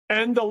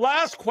And the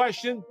last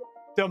question,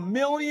 the $1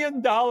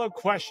 million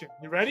question.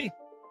 You ready?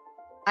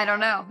 I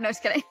don't know. No,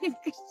 just kidding.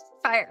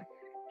 Fire.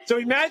 So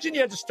imagine you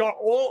had to start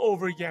all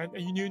over again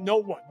and you knew no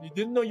one. You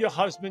didn't know your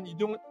husband. You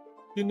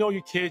didn't know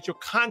your kids. Your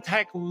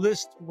contact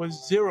list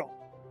was zero.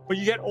 But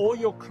you get all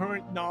your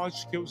current knowledge,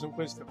 skills, and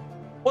wisdom.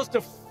 What's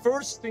the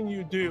first thing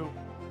you do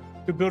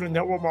to build a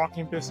network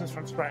marketing business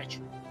from scratch?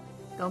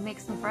 Go make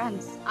some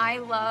friends. I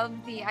love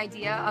the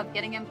idea of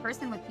getting in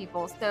person with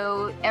people.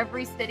 So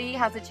every city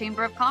has a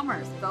chamber of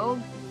commerce.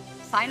 Go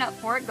sign up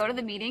for it. Go to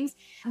the meetings.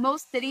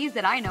 Most cities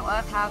that I know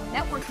of have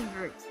networking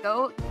groups.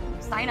 Go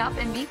sign up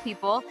and meet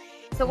people.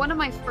 So one of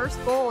my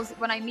first goals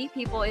when I meet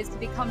people is to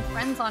become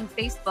friends on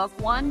Facebook.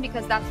 One,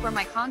 because that's where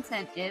my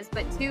content is,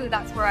 but two,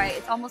 that's where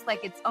it's almost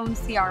like its own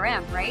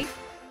CRM, right?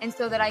 And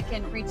so that I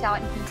can reach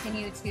out and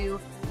continue to,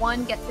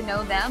 one, get to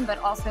know them, but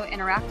also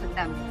interact with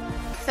them.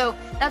 So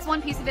that's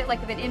one piece of it,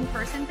 like of an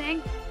in-person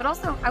thing. But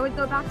also I would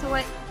go back to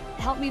what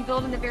helped me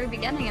build in the very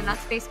beginning, and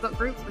that's Facebook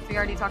groups, which we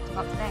already talked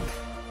about today.